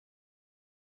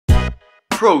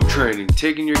Pro Training,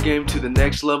 taking your game to the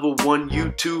next level, one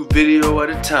YouTube video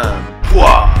at a time.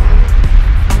 Pwah!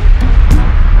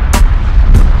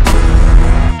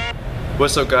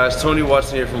 What's up guys, Tony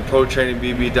Watson here from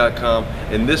ProTrainingBB.com,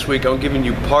 and this week I'm giving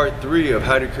you part 3 of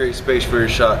how to create space for your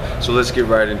shot, so let's get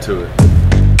right into it.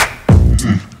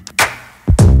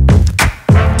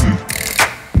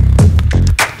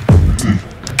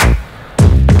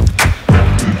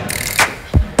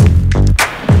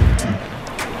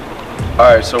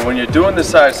 Alright, so when you're doing the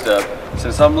side step,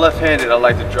 since I'm left-handed, I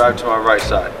like to drive to my right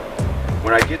side.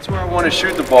 When I get to where I want to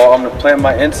shoot the ball, I'm going to plant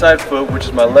my inside foot, which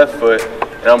is my left foot,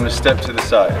 and I'm going to step to the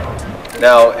side.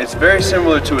 Now, it's very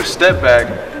similar to a step back,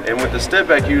 and with the step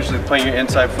back, you usually plant your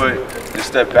inside foot and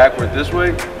step backward this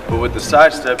way, but with the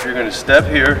side step, you're going to step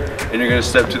here, and you're going to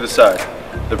step to the side.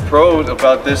 The pros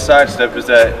about this side step is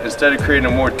that instead of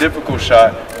creating a more difficult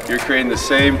shot, you're creating the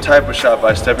same type of shot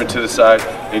by stepping to the side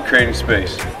and creating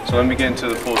space. So let me get into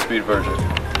the full speed version.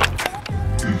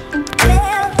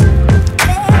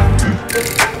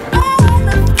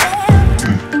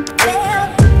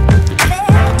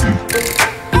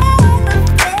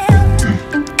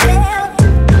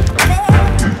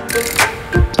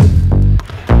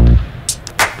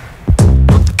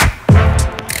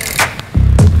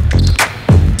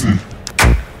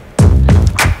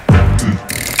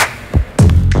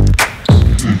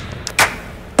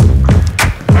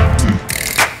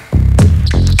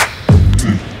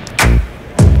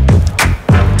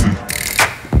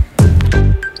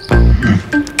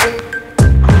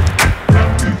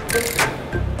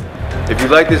 If you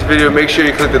like this video, make sure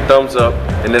you click the thumbs up,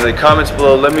 and in the comments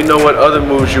below let me know what other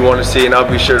moves you want to see, and I'll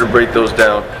be sure to break those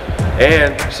down.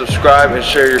 And subscribe and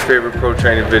share your favorite pro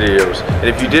training videos. And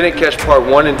if you didn't catch part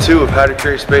 1 and 2 of how to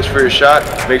create space for your shot,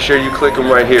 make sure you click them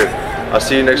right here. I'll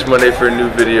see you next Monday for a new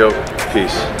video.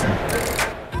 Peace.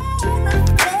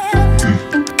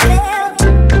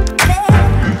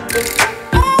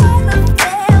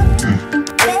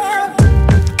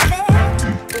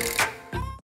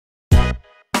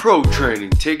 Pro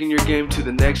Training, taking your game to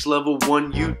the next level,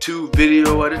 one YouTube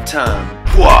video at a time.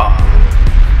 Pwah!